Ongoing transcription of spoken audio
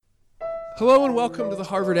Hello and welcome to the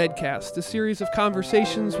Harvard EdCast, a series of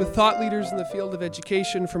conversations with thought leaders in the field of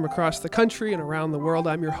education from across the country and around the world.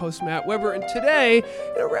 I'm your host, Matt Weber, and today,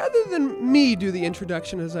 rather than me do the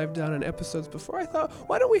introduction as I've done in episodes before, I thought,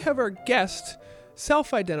 why don't we have our guest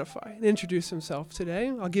self-identify and introduce himself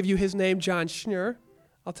today? I'll give you his name, Jon Schnur.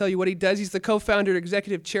 I'll tell you what he does. He's the co-founder and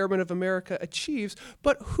executive chairman of America Achieves.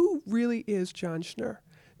 But who really is Jon Schnur?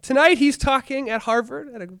 Tonight, he's talking at Harvard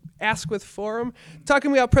at an Ask With forum,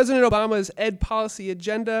 talking about President Obama's ed policy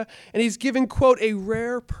agenda, and he's giving, quote, a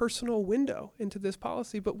rare personal window into this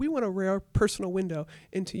policy, but we want a rare personal window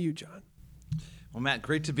into you, Jon. Well, Matt,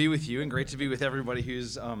 great to be with you and great to be with everybody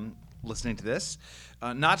who's listening to this.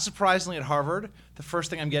 Not surprisingly at Harvard, the first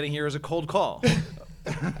thing I'm getting here is a cold call.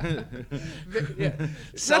 Yeah.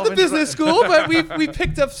 It's not the business school, but we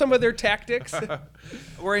picked up some of their tactics.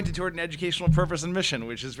 Oriented toward an educational purpose and mission,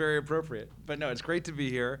 which is very appropriate. But no, it's great to be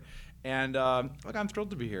here. And look, I'm thrilled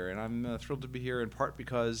to be here. And I'm thrilled to be here in part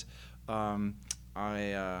because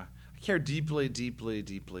I care deeply, deeply,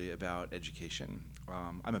 deeply about education.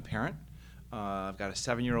 I'm a parent. I've got a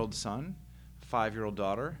 7-year-old son, a 5-year-old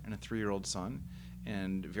daughter, and a 3-year-old son.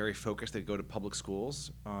 And very focused. They go to public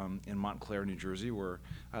schools in Montclair, New Jersey, where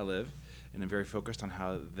I live, and I'm very focused on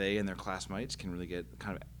how they and their classmates can really get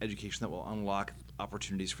kind of education that will unlock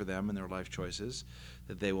opportunities for them and their life choices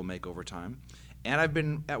that they will make over time. And I've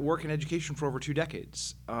been at work in education for over 2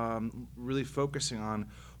 decades, really focusing on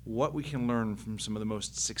what we can learn from some of the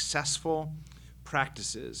most successful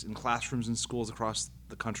practices in classrooms and schools across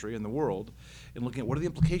the country and the world, and looking at what are the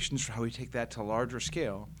implications for how we take that to a larger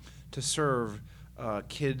scale to serve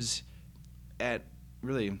kids at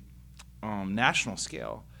really national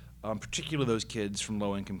scale, particularly those kids from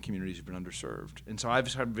low-income communities who've been underserved. And so I've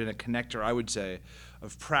sort of been a connector, I would say,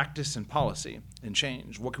 of practice and policy and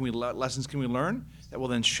change. What can lessons can we learn that will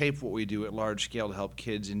then shape what we do at large scale to help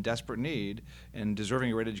kids in desperate need and deserving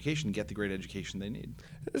a great education get the great education they need?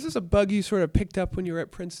 Is this a bug you sort of picked up when you were at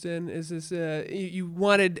Princeton? Is this you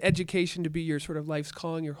wanted education to be your sort of life's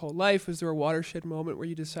calling your whole life? Was there a watershed moment where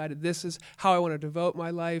you decided this is how I want to devote my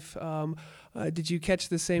life? Did you catch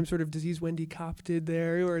the same sort of disease Wendy Kopp did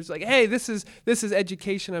there, or it's like, hey, this is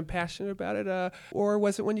education, I'm passionate about it, or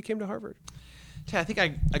was it when you came to Harvard? Yeah, I think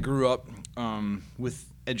I grew up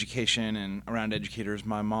with education and around educators.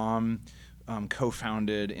 My mom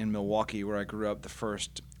co-founded in Milwaukee, where I grew up, the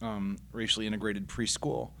first racially integrated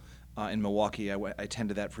preschool in Milwaukee. I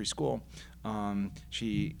attended that preschool.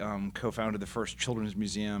 She co-founded the first children's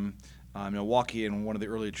museum in Milwaukee, and one of the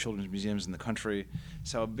early children's museums in the country.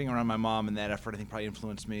 So being around my mom and that effort, I think, probably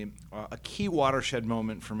influenced me. A key watershed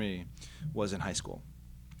moment for me was in high school.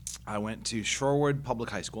 I went to Shorewood Public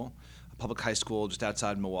High School, a public high school just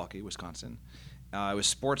outside Milwaukee, Wisconsin. I was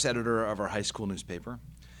sports editor of our high school newspaper,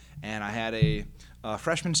 and I had a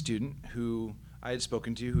freshman student who I had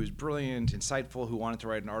spoken to, who was brilliant, insightful, who wanted to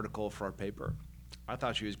write an article for our paper. I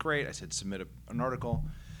thought she was great. I said, submit an article.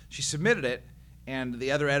 She submitted it, and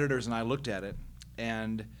the other editors and I looked at it,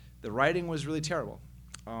 and the writing was really terrible.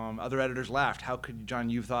 Other editors laughed. How could, Jon,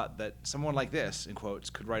 you thought that someone like this, in quotes,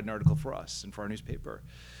 could write an article for us and for our newspaper?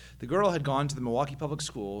 The girl had gone to the Milwaukee Public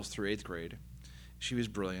Schools through 8th grade. She was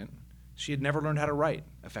brilliant. She had never learned how to write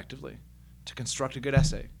effectively, to construct a good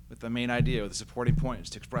essay with the main idea, with the supporting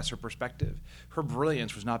points, to express her perspective. Her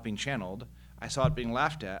brilliance was not being channeled. I saw it being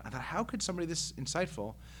laughed at. I thought, how could somebody this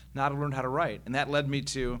insightful not have learned how to write? And that led me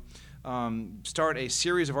to start a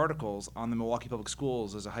series of articles on the Milwaukee Public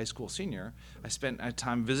Schools as a high school senior. I spent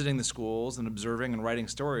time visiting the schools and observing and writing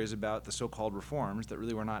stories about the so-called reforms that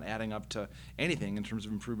really were not adding up to anything in terms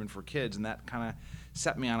of improvement for kids, and that kind of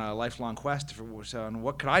set me on a lifelong quest on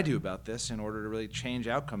what could I do about this in order to really change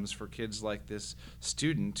outcomes for kids like this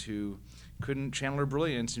student who couldn't channel her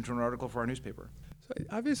brilliance into an article for our newspaper.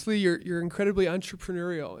 Obviously, you're incredibly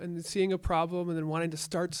entrepreneurial, and seeing a problem and then wanting to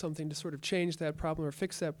start something to sort of change that problem or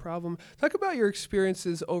fix that problem. Talk about your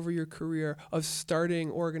experiences over your career of starting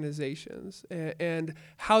organizations and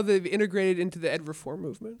how they've integrated into the ed reform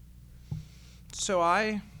movement. So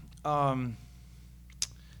it's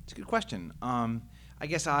a good question. I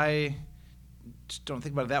guess I just don't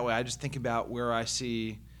think about it that way. I just think about where I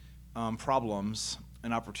see problems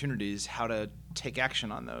and opportunities, how to take action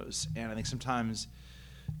on those. And I think sometimes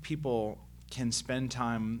people can spend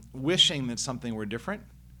time wishing that something were different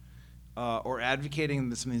or advocating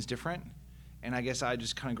that something's different. And I guess I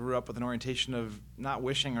just kind of grew up with an orientation of not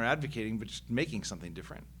wishing or advocating, but just making something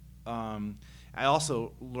different. I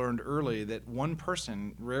also learned early that one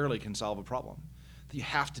person rarely can solve a problem. You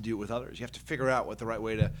have to do it with others. You have to figure out what the right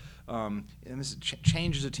way to, and this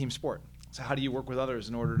change is a team sport. So how do you work with others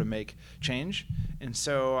in order to make change? And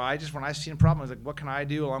so when I seen a problem, I was like, what can I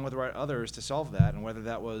do along with the right others to solve that? And whether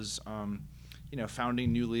that was,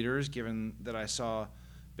 founding new leaders, given that I saw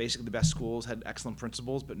basically the best schools had excellent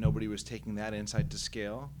principals, but nobody was taking that insight to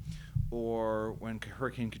scale. Or when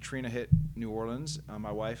Hurricane Katrina hit New Orleans,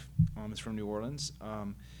 my wife is from New Orleans,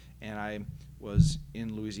 and I was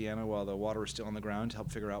in Louisiana while the water was still on the ground to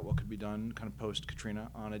help figure out what could be done kind of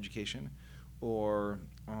post-Katrina on education. Or,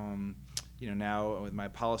 now with my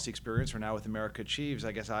policy experience, or now with America Achieves,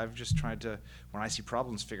 I guess I've just tried to, when I see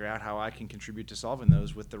problems, figure out how I can contribute to solving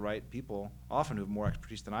those with the right people, often who have more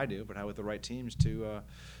expertise than I do, but how with the right teams to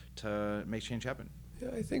make change happen. Yeah,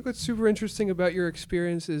 I think what's super interesting about your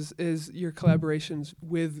experience is your collaborations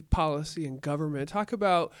with policy and government. Talk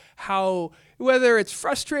about how, whether it's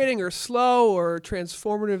frustrating or slow or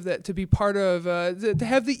transformative, that to be part of, to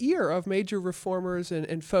have the ear of major reformers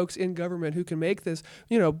and folks in government who can make this,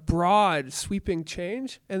 broad, sweeping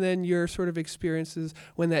change, and then your sort of experiences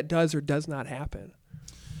when that does or does not happen.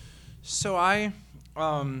 So I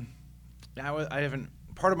haven't,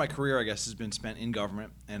 part of my career, I guess, has been spent in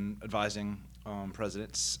government and advising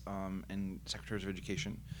presidents and secretaries of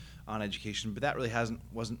education on education, but that really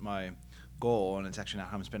wasn't my goal, and it's actually not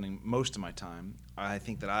how I'm spending most of my time. I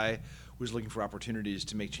think that I was looking for opportunities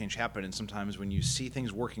to make change happen, and sometimes when you see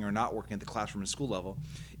things working or not working at the classroom and school level,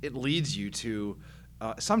 it leads you to,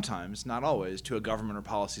 sometimes, not always, to a government or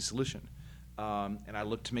policy solution. And I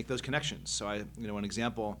look to make those connections. So an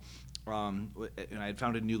example, and I had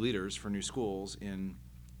founded New Leaders for New Schools in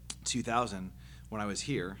 2000 when I was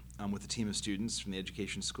here with a team of students from the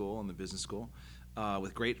education school and the business school,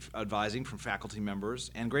 with great advising from faculty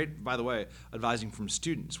members and great, by the way, advising from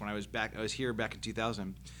students. When I was here back in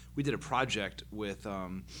 2000, we did a project with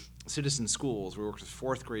citizen schools. We worked with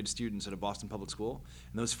fourth grade students at a Boston public school,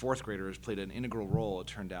 and those fourth graders played an integral role, it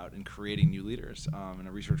turned out, in creating New Leaders, in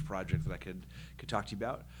a research project that I could talk to you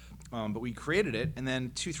about. But we created it, and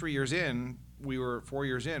then 4 years in, we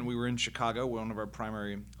were in Chicago, one of our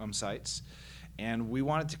primary sites, and we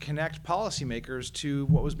wanted to connect policymakers to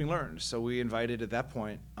what was being learned. So we invited, at that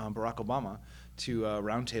point, Barack Obama to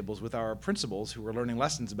roundtables with our principals who were learning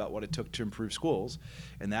lessons about what it took to improve schools.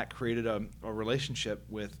 And that created a relationship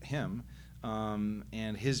with him,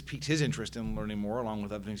 and piqued his interest in learning more, along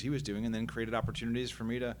with other things he was doing, and then created opportunities for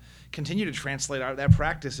me to continue to translate that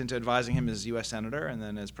practice into advising him as U.S. Senator, and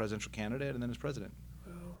then as presidential candidate, and then as president.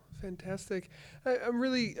 Fantastic. I'm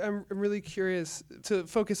really curious to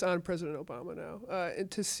focus on President Obama now,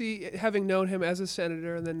 and to see, having known him as a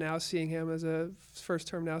senator and then now seeing him as a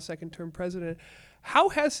first-term, now second-term president, how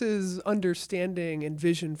has his understanding and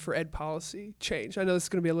vision for ed policy changed? I know this is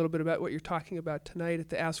going to be a little bit about what you're talking about tonight at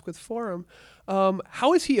the Ask With Forum.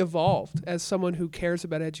 How has he evolved as someone who cares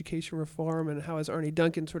about education reform, and how has Arnie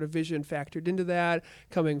Duncan's sort of vision factored into that,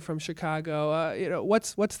 coming from Chicago?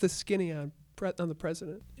 What's the skinny on the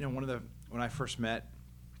president? When I first met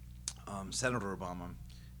Senator Obama,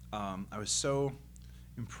 I was so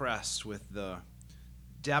impressed with the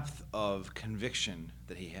depth of conviction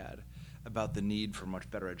that he had about the need for much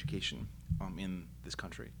better education in this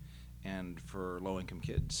country, and for low-income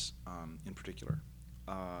kids in particular.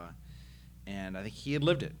 And I think he had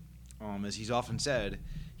lived it. As he's often said,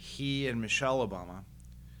 he and Michelle Obama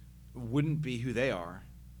wouldn't be who they are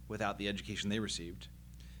without the education they received.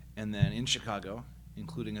 And then in Chicago,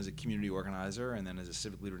 including as a community organizer and then as a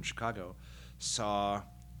civic leader in Chicago, saw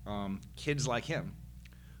kids like him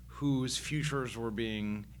whose futures were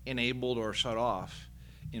being enabled or shut off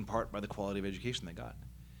in part by the quality of education they got.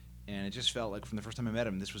 And it just felt like from the first time I met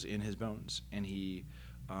him, this was in his bones. And he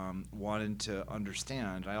wanted to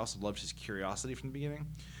understand. I also loved his curiosity from the beginning,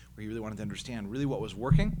 where he really wanted to understand really what was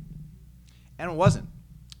working and what wasn't.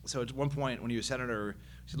 So at one point when he was senator,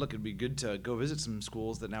 he said, look, it'd be good to go visit some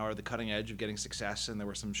schools that now are the cutting edge of getting success, and there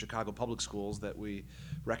were some Chicago public schools that we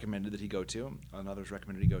recommended that he go to, and others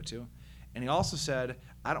recommended he go to. And he also said,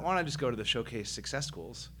 I don't want to just go to the showcase success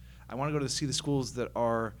schools. I want to go to see the schools that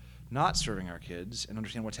are not serving our kids and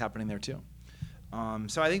understand what's happening there too.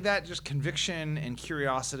 So I think that just conviction and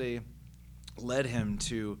curiosity led him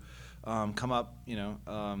to come up,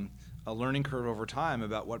 a learning curve over time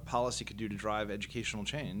about what policy could do to drive educational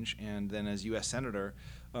change. And then as U.S. Senator,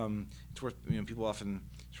 it's worth, people often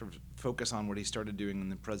sort of focus on what he started doing in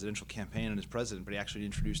the presidential campaign and as president, but he actually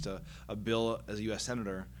introduced a bill as a U.S.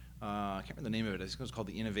 Senator. I can't remember the name of it. I think it was called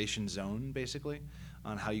the Innovation Zone, basically,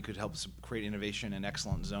 on how you could help create innovation in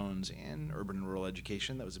excellent zones in urban and rural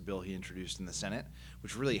education. That was a bill he introduced in the Senate,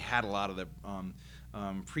 which really had a lot of the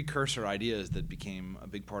precursor ideas that became a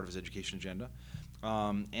big part of his education agenda.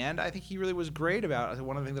 And I think he really was great about it.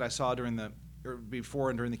 One of the things that I saw during the or before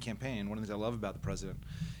and during the campaign, one of the things I love about the president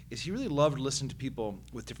is he really loved listening to people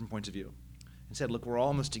with different points of view and said, look, we're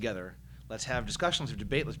all in this together. Let's have discussion, let's have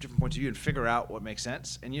debate, let's have different points of view and figure out what makes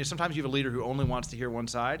sense. And sometimes you have a leader who only wants to hear one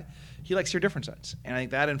side. He likes to hear different sides. And I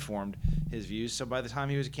think that informed his views. So by the time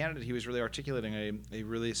he was a candidate, he was really articulating a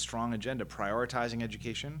really strong agenda, prioritizing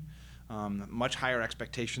education, much higher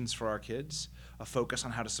expectations for our kids, a focus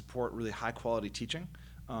on how to support really high-quality teaching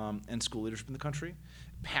and school leadership in the country,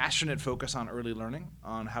 passionate focus on early learning,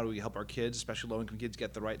 on how do we help our kids, especially low-income kids,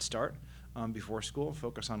 get the right start before school,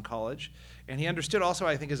 focus on college. And he understood also,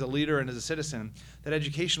 I think, as a leader and as a citizen, that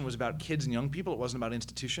education was about kids and young people. It wasn't about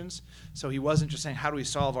institutions. So he wasn't just saying, how do we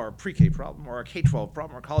solve our pre-K problem or our K-12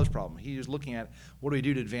 problem or our college problem? He was looking at, what do we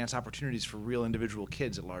do to advance opportunities for real individual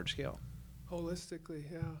kids at large scale? Holistically,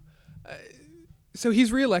 yeah. So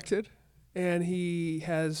he's reelected, and he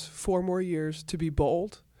has 4 more years to be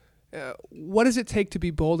bold. What does it take to be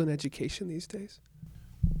bold in education these days?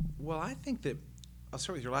 Well, I think that, I'll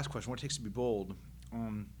start with your last question. What it takes to be bold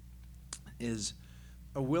is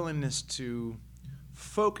a willingness to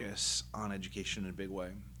focus on education in a big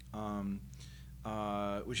way,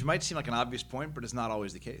 which might seem like an obvious point, but it's not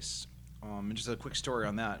always the case. And just a quick story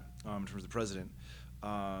on that in terms of the president.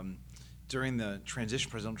 During the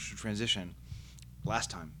presidential transition last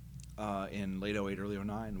time, in late 08, early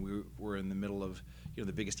 09, we were in the middle of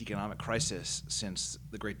the biggest economic crisis since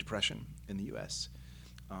the Great Depression in the U.S.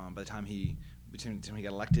 By the time he got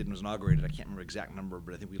elected and was inaugurated, I can't remember the exact number,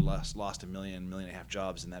 but I think we lost 1.5 million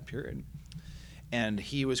jobs in that period. And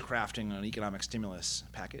he was crafting an economic stimulus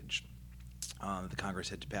package that the Congress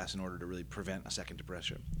had to pass in order to really prevent a second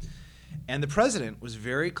depression. And the president was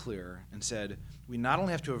very clear and said, we not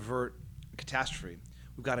only have to avert catastrophe,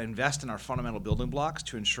 we've got to invest in our fundamental building blocks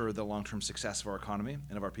to ensure the long-term success of our economy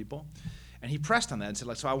and of our people. And he pressed on that and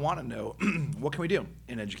said, so I want to know, what can we do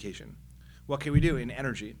in education? What can we do in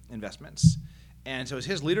energy investments? And so it was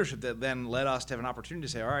his leadership that then led us to have an opportunity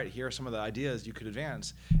to say, all right, here are some of the ideas you could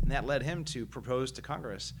advance. And that led him to propose to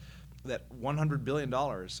Congress that $100 billion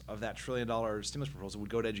of that $1 trillion stimulus proposal would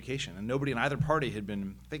go to education. And nobody in either party had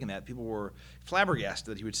been thinking that. People were flabbergasted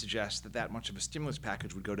that he would suggest that that much of a stimulus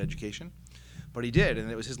package would go to education. But he did, and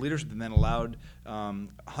it was his leadership that then allowed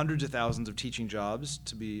hundreds of thousands of teaching jobs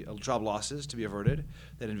to be, job losses to be averted,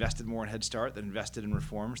 that invested more in Head Start, that invested in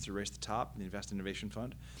reforms through Race to the Top, and the Invest Innovation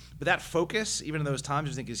Fund. But that focus, even in those times,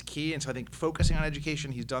 I think is key, and so I think focusing on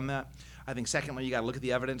education, he's done that. I think secondly, you got to look at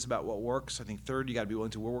the evidence about what works. I think third, you got to be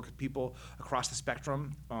willing to work with people across the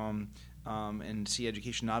spectrum and see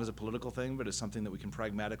education not as a political thing, but as something that we can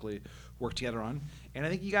pragmatically work together on. And I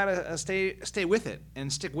think you got to stay with it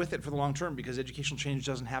and stick with it for the long term, because educational change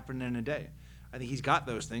doesn't happen in a day. I think he's got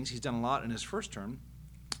those things. He's done a lot in his first term.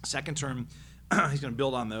 Second term, he's going to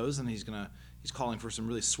build on those, and he's calling for some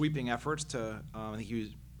really sweeping efforts to. I think he was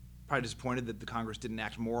probably disappointed that the Congress didn't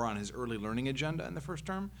act more on his early learning agenda in the first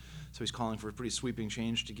term. So he's calling for a pretty sweeping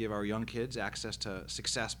change to give our young kids access to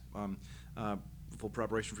success, full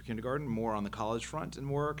preparation for kindergarten, more on the college front, and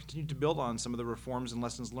more continue to build on some of the reforms and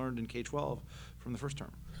lessons learned in K-12 from the first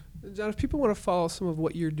term. Jon, if people want to follow some of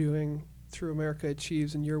what you're doing through America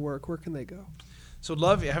Achieves and your work, where can they go? So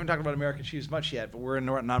I haven't talked about America Achieves much yet, but we're a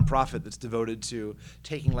nonprofit that's devoted to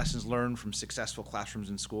taking lessons learned from successful classrooms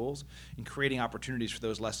and schools and creating opportunities for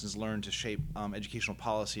those lessons learned to shape educational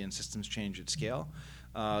policy and systems change at scale.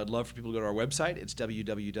 I'd love for people to go to our website. It's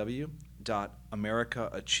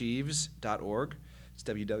www.americaachieves.org. It's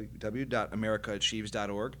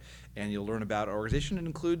www.americaachieves.org, and you'll learn about our organization. It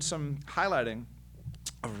includes some highlighting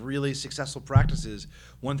of really successful practices.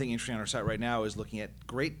 One thing interesting on our site right now is looking at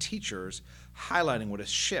great teachers highlighting what a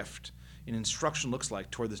shift in instruction looks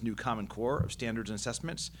like toward this new common core of standards and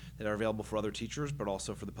assessments that are available for other teachers, but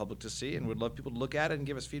also for the public to see, and we'd love people to look at it and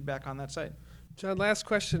give us feedback on that site. Jon, last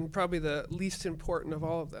question, probably the least important of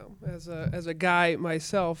all of them. As a guy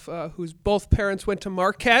myself whose both parents went to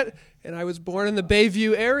Marquette, and I was born in the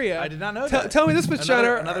Bayview area. I did not know that. Tell me this much, Jon.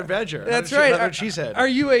 Another Badger. That's right. Another cheesehead. Are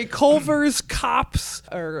you a Culver's, Kopp's,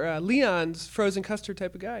 or Leon's frozen custard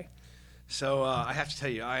type of guy? So I have to tell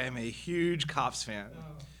you, I am a huge Kopp's fan.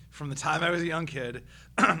 From the time I was a young kid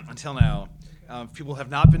until now. If people have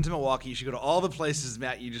not been to Milwaukee, you should go to all the places,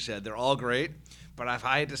 Matt, you just said. They're all great. But if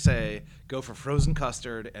I had to say, go for frozen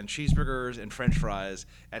custard and cheeseburgers and French fries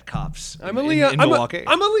at Kopp's in Milwaukee.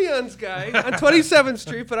 I'm a Leon's guy on 27th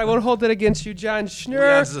Street, but I won't hold that against you. Jon Schnur.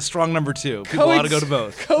 Leon's is a strong number 2. People ought to go to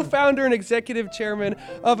both. Co-founder and executive chairman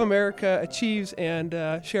of America Achieves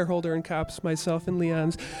and shareholder in Kopp's, myself and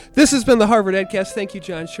Leon's. This has been the Harvard EdCast. Thank you,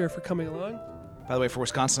 Jon Schnur, for coming along. By the way, for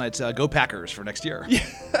Wisconsinites, go Packers for next year.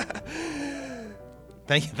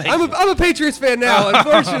 Thank you. I'm a Patriots fan now,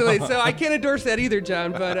 unfortunately, so I can't endorse that either,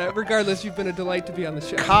 John. But regardless, you've been a delight to be on the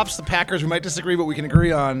show. Cops, the Packers, we might disagree, but we can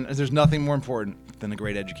agree on there's nothing more important than a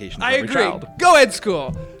great education for I every agree. child. Go Ed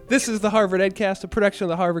School. This is the Harvard EdCast, a production of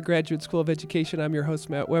the Harvard Graduate School of Education. I'm your host,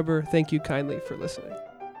 Matt Weber. Thank you kindly for listening.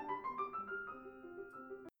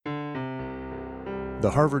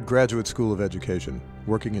 The Harvard Graduate School of Education,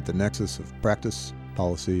 working at the nexus of practice,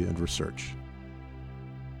 policy, and research.